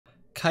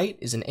Kite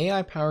is an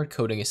AI-powered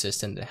coding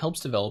assistant that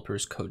helps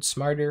developers code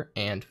smarter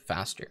and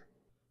faster.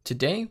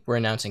 Today, we're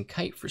announcing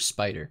Kite for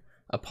Spyder,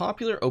 a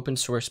popular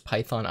open-source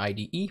Python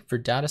IDE for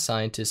data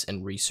scientists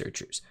and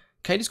researchers.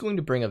 Kite is going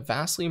to bring a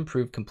vastly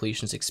improved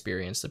completions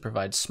experience that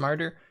provides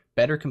smarter,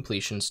 better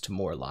completions to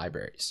more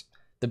libraries.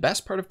 The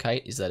best part of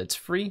Kite is that it's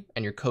free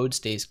and your code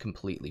stays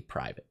completely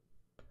private.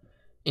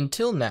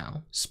 Until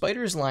now, Spyder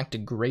has lacked a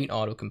great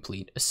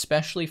autocomplete,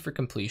 especially for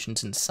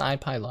completions in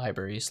SciPy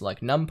libraries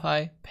like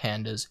NumPy,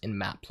 Pandas,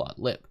 and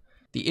Matplotlib.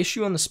 The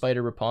issue on the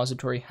Spyder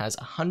repository has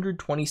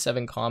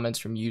 127 comments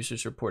from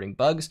users reporting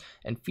bugs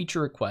and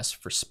feature requests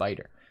for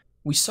Spyder.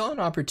 We saw an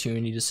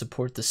opportunity to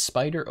support the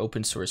Spyder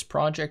open source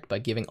project by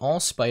giving all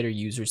Spyder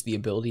users the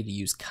ability to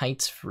use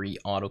Kite's free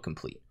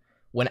autocomplete.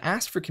 When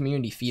asked for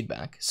community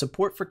feedback,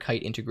 support for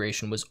Kite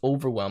integration was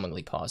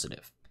overwhelmingly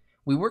positive.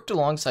 We worked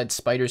alongside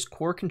Spyder's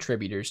core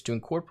contributors to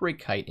incorporate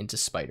Kite into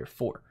Spyder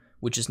 4,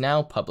 which is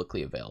now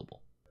publicly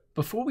available.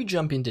 Before we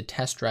jump into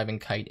test driving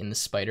Kite in the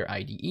Spyder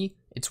IDE,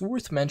 it's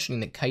worth mentioning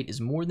that Kite is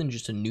more than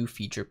just a new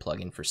feature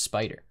plugin for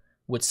Spyder.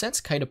 What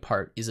sets Kite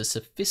apart is a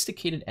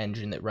sophisticated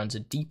engine that runs a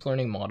deep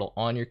learning model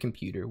on your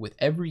computer with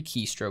every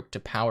keystroke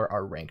to power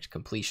our ranked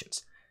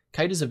completions.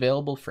 Kite is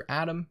available for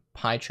Atom,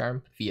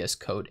 PyCharm, VS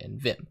Code, and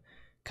Vim.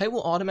 Kite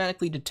will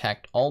automatically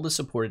detect all the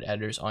supported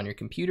editors on your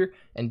computer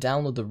and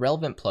download the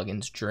relevant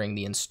plugins during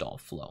the install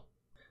flow.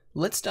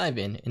 Let's dive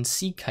in and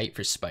see Kite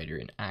for Spyder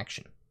in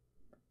action.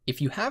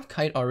 If you have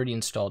Kite already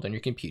installed on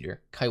your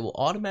computer, Kite will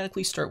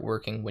automatically start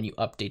working when you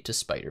update to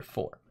Spyder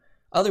 4.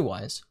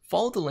 Otherwise,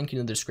 follow the link in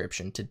the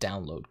description to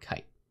download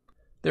Kite.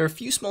 There are a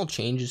few small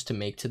changes to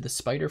make to the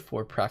Spyder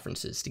 4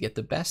 preferences to get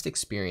the best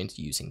experience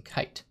using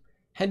Kite.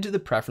 Head to the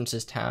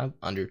Preferences tab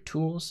under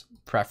Tools,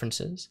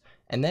 Preferences,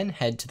 and then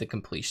head to the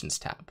Completions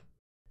tab.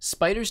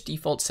 Spyder's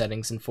default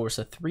settings enforce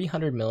a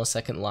 300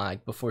 millisecond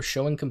lag before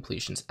showing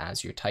completions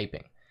as you're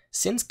typing.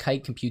 Since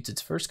Kite computes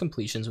its first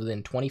completions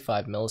within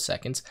 25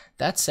 milliseconds,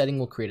 that setting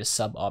will create a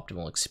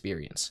suboptimal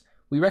experience.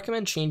 We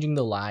recommend changing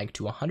the lag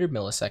to 100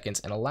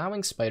 milliseconds and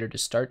allowing Spyder to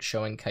start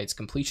showing Kite's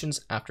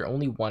completions after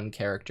only one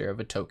character of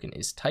a token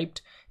is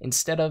typed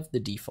instead of the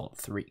default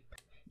 3.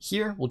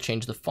 Here, we'll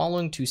change the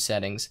following two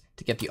settings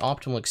to get the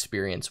optimal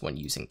experience when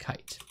using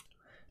Kite.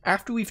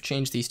 After we've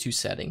changed these two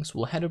settings,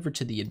 we'll head over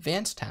to the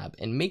Advanced tab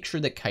and make sure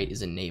that Kite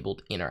is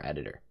enabled in our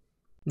editor.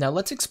 Now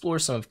let's explore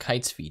some of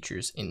Kite's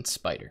features in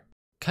Spyder.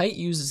 Kite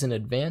uses an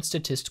advanced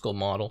statistical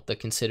model that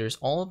considers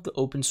all of the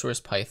open source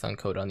Python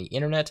code on the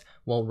internet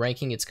while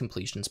ranking its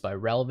completions by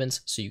relevance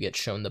so you get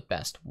shown the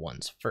best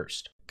ones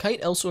first.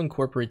 Kite also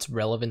incorporates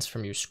relevance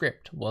from your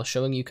script while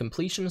showing you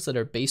completions that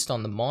are based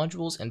on the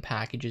modules and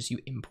packages you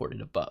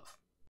imported above.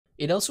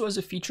 It also has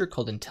a feature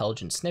called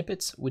intelligent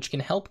snippets, which can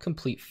help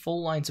complete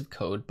full lines of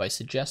code by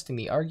suggesting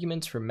the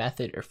arguments for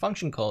method or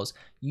function calls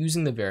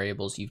using the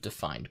variables you've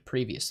defined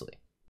previously.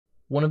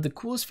 One of the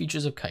coolest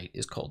features of Kite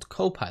is called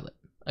Copilot,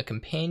 a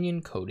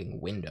companion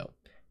coding window.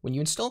 When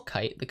you install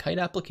Kite, the Kite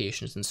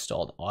application is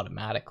installed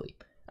automatically.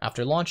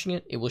 After launching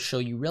it, it will show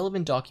you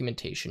relevant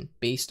documentation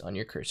based on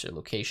your cursor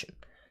location.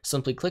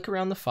 Simply click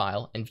around the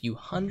file and view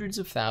hundreds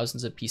of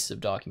thousands of pieces of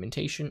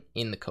documentation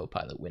in the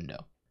Copilot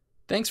window.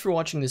 Thanks for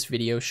watching this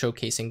video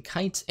showcasing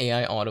Kite's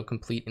AI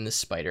autocomplete in the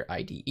Spyder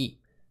IDE.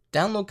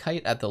 Download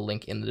Kite at the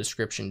link in the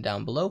description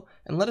down below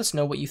and let us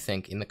know what you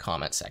think in the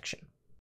comment section.